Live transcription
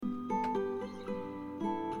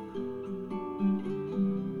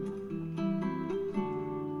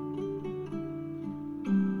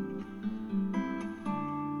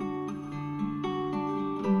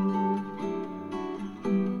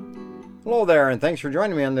Hello there, and thanks for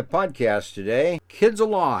joining me on the podcast today. Kids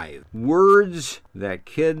Alive. Words that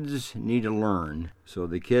kids need to learn so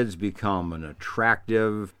the kids become an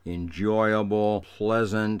attractive, enjoyable,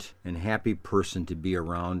 pleasant, and happy person to be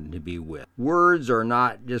around and to be with. Words are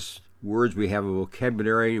not just words. We have a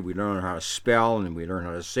vocabulary. We learn how to spell and we learn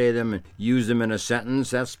how to say them and use them in a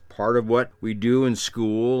sentence. That's part of what we do in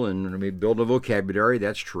school, and we build a vocabulary.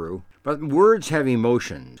 That's true. But words have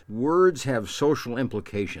emotions. Words have social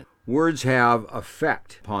implications. Words have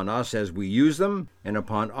effect upon us as we use them and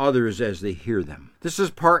upon others as they hear them. This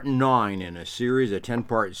is part 9 in a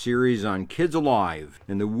 10-part series on Kids Alive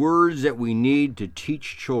and the words that we need to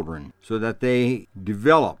teach children so that they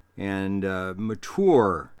develop and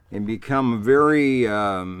mature and become very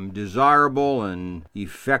desirable and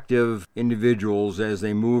effective individuals as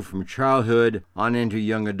they move from childhood on into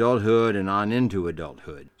young adulthood and on into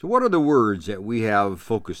adulthood. So what are the words that we have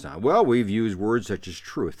focused on? Well, we've used words such as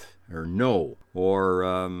truth or no,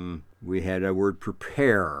 or we had a word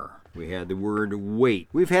prepare. We had the word wait.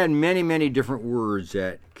 We've had many different words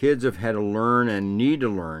that kids have had to learn and need to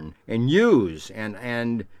learn and use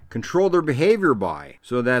and control their behavior by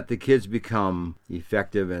so that the kids become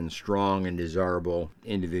effective and strong and desirable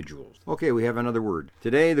individuals. Okay, we have another word.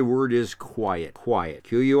 Today the word is quiet. Quiet.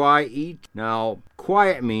 Q-U-I-E. Now,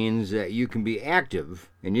 quiet means that you can be active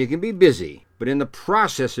and you can be busy, but in the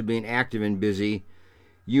process of being active and busy,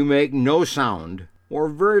 you make no sound or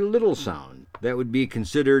very little sound that would be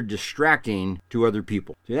considered distracting to other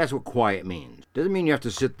people. See, that's what quiet means. Doesn't mean you have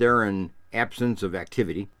to sit there in absence of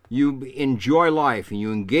activity. You enjoy life and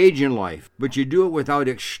you engage in life, but you do it without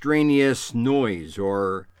extraneous noise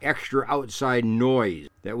or extra outside noise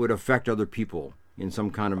that would affect other people in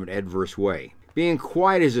some kind of an adverse way. Being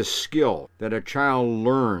quiet is a skill that a child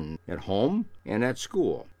learns at home and at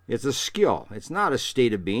school. It's a skill. It's not a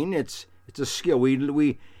state of being. It's a skill. We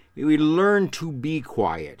learn to be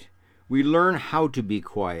quiet. We learn how to be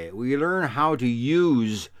quiet. We learn how to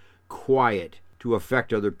use quiet to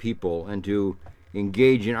affect other people and to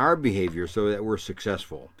engage in our behavior so that we're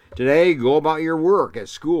successful. Today, go about your work at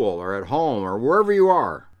school or at home or wherever you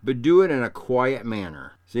are, but do it in a quiet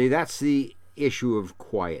manner. See, that's the issue of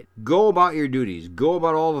quiet. Go about your duties. Go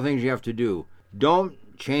about all the things you have to do. Don't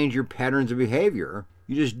change your patterns of behavior.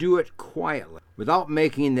 You just do it quietly without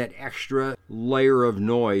making that extra layer of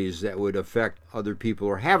noise that would affect other people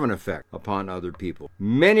or have an effect upon other people.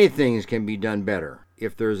 Many things can be done better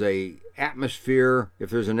if there's an atmosphere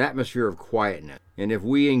of quietness. And if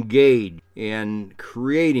we engage in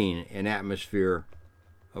creating an atmosphere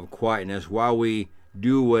of quietness while we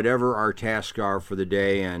do whatever our tasks are for the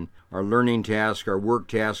day and our learning task, our work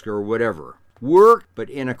task, or whatever. Work, but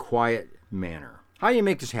in a quiet manner. How do you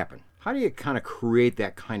make this happen? How do you kind of create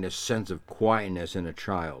that kind of sense of quietness in a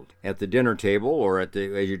child? At the dinner table or as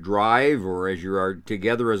you drive or as you are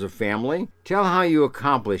together as a family? Tell how you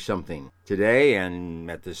accomplished something today, and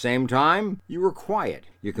at the same time, you were quiet.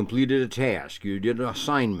 You completed a task. You did an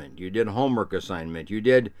assignment. You did a homework assignment. You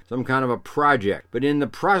did some kind of a project. But in the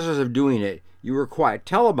process of doing it, you were quiet.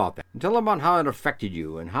 Tell about that. Tell about how it affected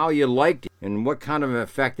you and how you liked it and what kind of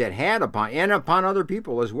effect that had upon other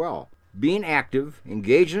people as well. Being active,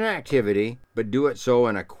 engage in an activity, but do it so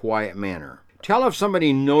in a quiet manner. Tell if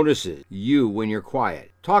somebody notices you when you're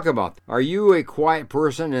quiet. Talk about that. Are you a quiet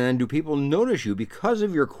person, and then do people notice you because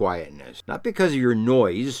of your quietness? Not because of your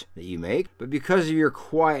noise that you make, but because of your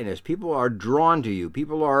quietness. People are drawn to you.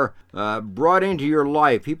 People are brought into your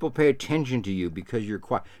life. People pay attention to you because you're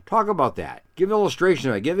quiet. Talk about that. Give illustrations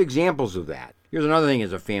of it. Give examples of that. Here's another thing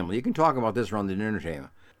as a family. You can talk about this around the dinner table.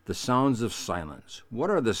 The sounds of silence. What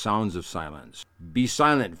are the sounds of silence? Be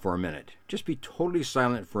silent for a minute. Just be totally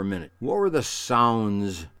silent for a minute. What were the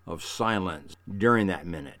sounds of silence during that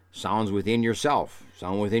minute? Sounds within yourself,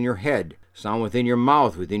 sound within your head, sound within your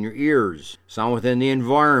mouth, within your ears, sound within the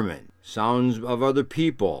environment, sounds of other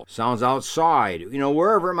people, sounds outside,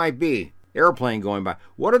 wherever it might be. Airplane going by.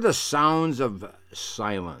 What are the sounds of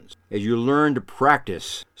silence? As you learn to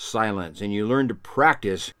practice silence and you learn to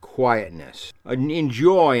practice quietness,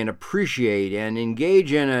 enjoy and appreciate and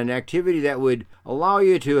engage in an activity that would allow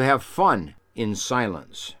you to have fun in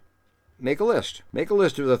silence. Make a list. Make a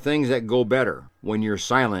list of the things that go better when you're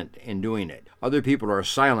silent in doing it. Other people are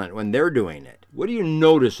silent when they're doing it. What do you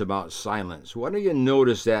notice about silence? What do you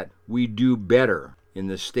notice that we do better in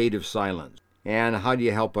the state of silence? And how do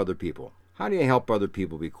you help other people? How do you help other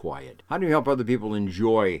people be quiet? How do you help other people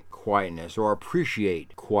enjoy quietness or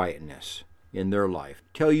appreciate quietness in their life?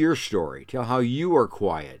 Tell your story. Tell how you are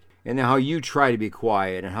quiet and how you try to be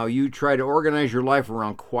quiet and how you try to organize your life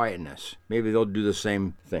around quietness. Maybe they'll do the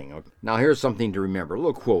same thing. Now here's something to remember. A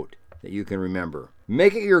little quote. that you can remember.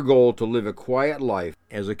 Make it your goal to live a quiet life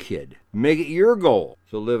as a kid. Make it your goal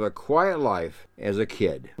to live a quiet life as a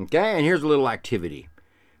kid. Okay? And here's a little activity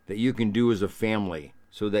that you can do as a family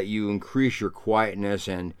so that you increase your quietness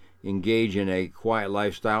and engage in a quiet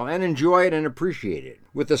lifestyle and enjoy it and appreciate it.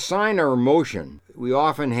 With a sign or emotion, we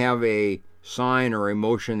often have a sign or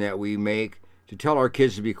emotion that we make to tell our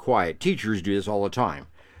kids to be quiet. Teachers do this all the time.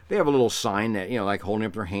 They have a little sign that, like holding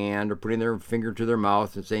up their hand or putting their finger to their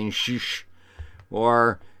mouth and saying shh,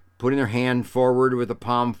 or putting their hand forward with the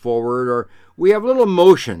palm forward, or we have little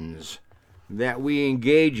motions that we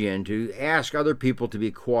engage in to ask other people to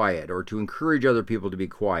be quiet or to encourage other people to be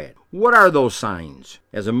quiet. What are those signs?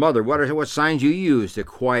 As a mother, what signs do you use to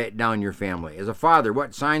quiet down your family? As a father,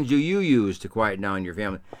 what signs do you use to quiet down your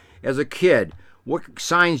family? As a kid, what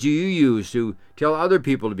signs do you use to tell other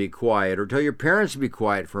people to be quiet or tell your parents to be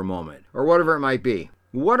quiet for a moment or whatever it might be?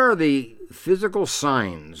 What are the physical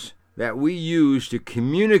signs that we use to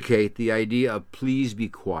communicate the idea of please be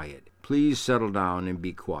quiet? Please settle down and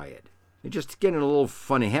be quiet. And just getting a little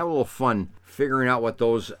funny, have a little fun figuring out what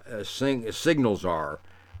those signals are,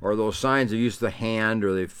 or those signs of use of the hand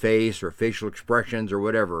or the face or facial expressions or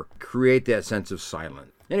whatever. Create that sense of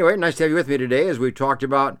silence. Anyway, nice to have you with me today as we talked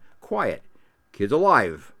about quiet. Kids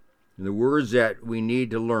alive. And the words that we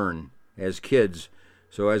need to learn as kids.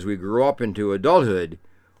 So as we grow up into adulthood,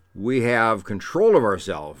 we have control of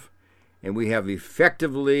ourselves and we have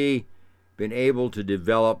effectively been able to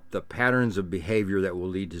develop the patterns of behavior that will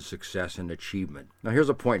lead to success and achievement. Now here's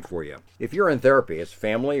a point for you. If you're in therapy as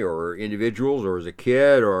family or individuals or as a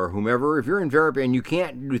kid or whomever, if you're in therapy and you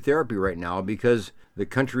can't do therapy right now because the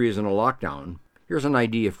country is in a lockdown, here's an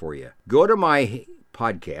idea for you. Go to my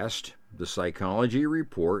podcast,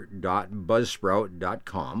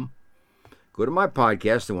 thepsychologyreport.buzzsprout.com. Go to my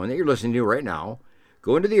podcast, the one that you're listening to right now.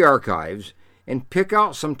 Go into the archives and pick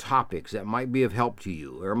out some topics that might be of help to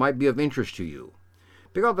you or might be of interest to you.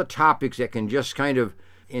 Pick out the topics that can just kind of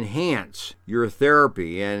enhance your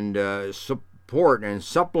therapy and support and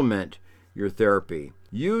supplement your therapy.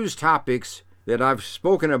 Use topics that I've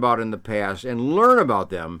spoken about in the past and learn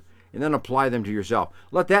about them and then apply them to yourself.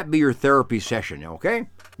 Let that be your therapy session, okay?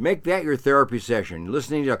 Make that your therapy session,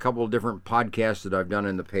 listening to a couple of different podcasts that I've done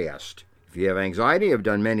in the past. If you have anxiety, I've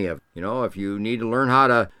done many of them. If you need to learn how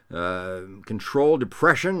to control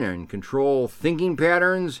depression and control thinking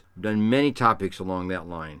patterns, I've done many topics along that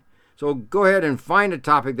line. So go ahead and find a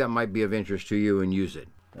topic that might be of interest to you and use it.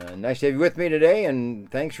 Nice to have you with me today, and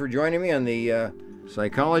thanks for joining me on the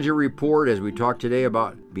Psychology Report as we talk today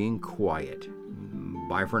about being quiet.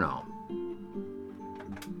 Bye for now.